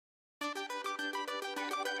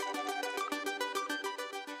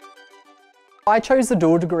I chose the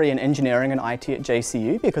dual degree in engineering and IT at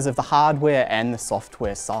JCU because of the hardware and the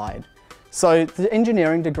software side. So the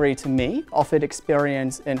engineering degree to me offered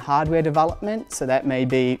experience in hardware development, so that may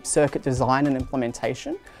be circuit design and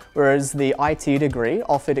implementation, whereas the IT degree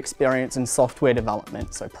offered experience in software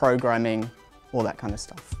development, so programming, all that kind of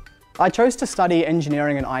stuff. I chose to study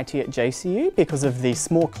engineering and IT at JCU because of the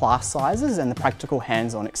small class sizes and the practical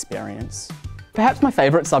hands-on experience. Perhaps my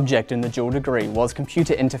favourite subject in the dual degree was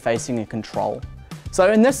computer interfacing and control.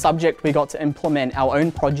 So in this subject we got to implement our own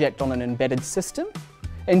project on an embedded system.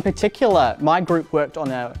 In particular, my group worked on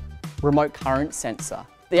a remote current sensor.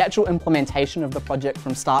 The actual implementation of the project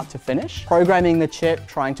from start to finish, programming the chip,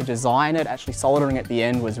 trying to design it, actually soldering at the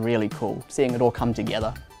end was really cool, seeing it all come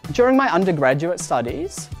together. During my undergraduate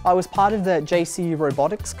studies, I was part of the JCU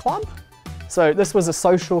Robotics Club. So this was a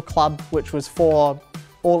social club which was for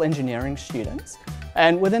all engineering students.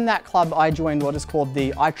 And within that club, I joined what is called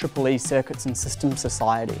the Ieee Circuits and Systems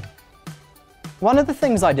Society. One of the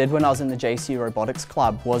things I did when I was in the JCU Robotics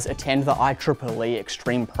Club was attend the Ieee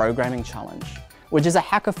Extreme Programming Challenge, which is a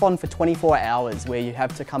hackathon for 24 hours where you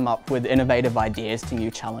have to come up with innovative ideas to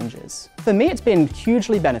new challenges. For me, it's been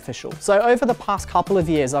hugely beneficial. So over the past couple of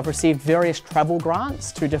years, I've received various travel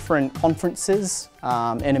grants to different conferences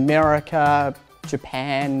in America,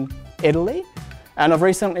 Japan, Italy. And I've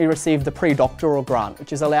recently received the pre-doctoral grant, which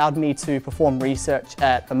has allowed me to perform research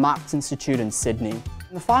at the Marx Institute in Sydney.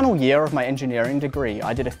 In the final year of my engineering degree,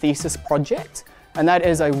 I did a thesis project, and that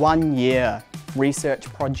is a 1-year research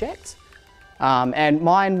project. And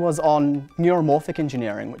mine was on neuromorphic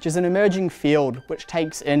engineering, which is an emerging field which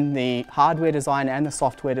takes in the hardware design and the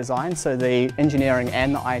software design, so the engineering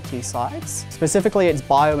and the IT sides. Specifically, it's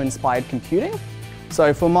bio-inspired computing.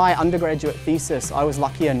 So for my undergraduate thesis, I was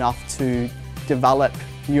lucky enough to develop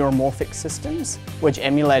neuromorphic systems, which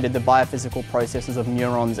emulated the biophysical processes of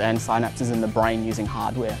neurons and synapses in the brain using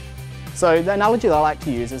hardware. So the analogy that I like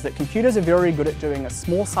to use is that computers are very good at doing a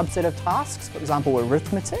small subset of tasks, for example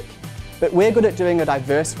arithmetic, but we're good at doing a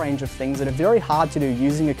diverse range of things that are very hard to do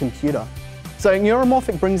using a computer. So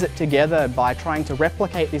neuromorphic brings it together by trying to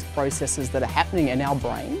replicate these processes that are happening in our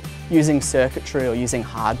brain using circuitry or using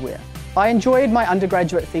hardware. I enjoyed my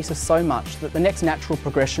undergraduate thesis so much that the next natural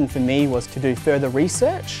progression for me was to do further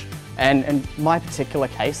research, and in my particular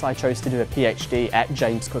case I chose to do a PhD at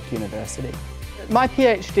James Cook University. My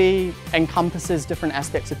PhD encompasses different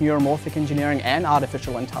aspects of neuromorphic engineering and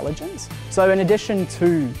artificial intelligence. So in addition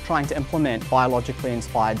to trying to implement biologically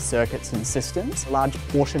inspired circuits and systems, a large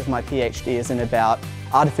portion of my PhD is in about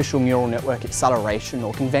artificial neural network acceleration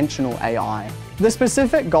or conventional AI. The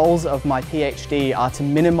specific goals of my PhD are to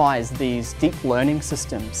minimize these deep learning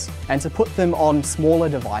systems and to put them on smaller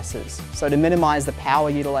devices, so to minimize the power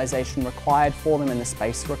utilization required for them and the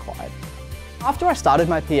space required. After I started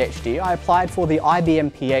my PhD, I applied for the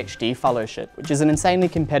Ibm Phd Fellowship, which is an insanely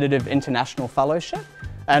competitive international fellowship,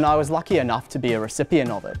 and I was lucky enough to be a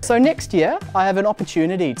recipient of it. So next year, I have an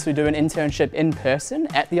opportunity to do an internship in person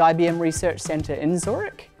at the IBM Research Centre in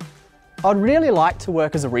Zurich. I'd really like to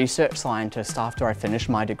work as a research scientist after I finish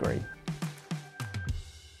my degree.